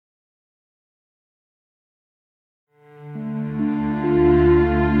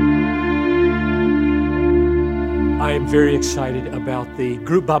am very excited about the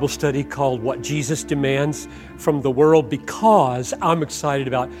group Bible study called What Jesus Demands from the World, because I'm excited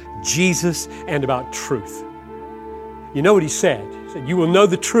about Jesus and about truth. You know what he said? He said, you will know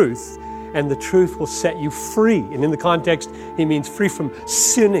the truth, and the truth will set you free. And in the context, he means free from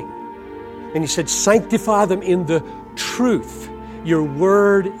sinning. And he said, sanctify them in the truth. Your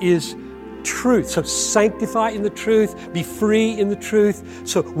word is truth. So sanctify in the truth, be free in the truth.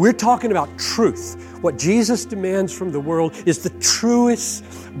 So we're talking about truth. What Jesus demands from the world is the truest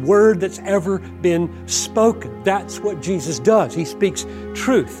word that's ever been spoken. That's what Jesus does. He speaks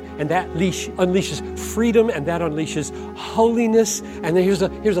truth, and that unleashes freedom, and that unleashes holiness. And then here's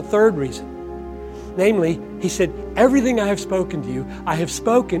a third reason. Namely, he said, everything I have spoken to you, I have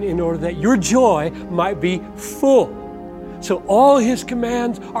spoken in order that your joy might be full. So all his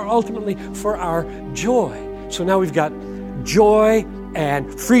commands are ultimately for our joy. So now we've got joy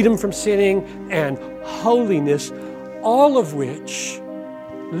and freedom from sinning and holiness, all of which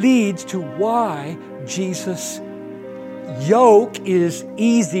leads to why Jesus' yoke is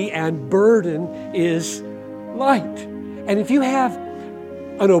easy and burden is light. And if you have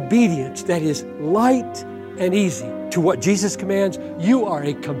an obedience that is light and easy to what Jesus commands, you are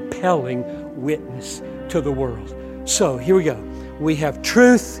a compelling witness to the world. So here we go. We have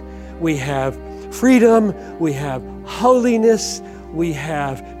truth, we have freedom, we have holiness, we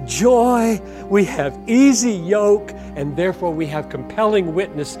have joy, we have easy yoke, and therefore we have compelling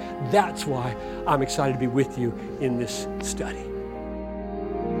witness. That's why I'm excited to be with you in this study.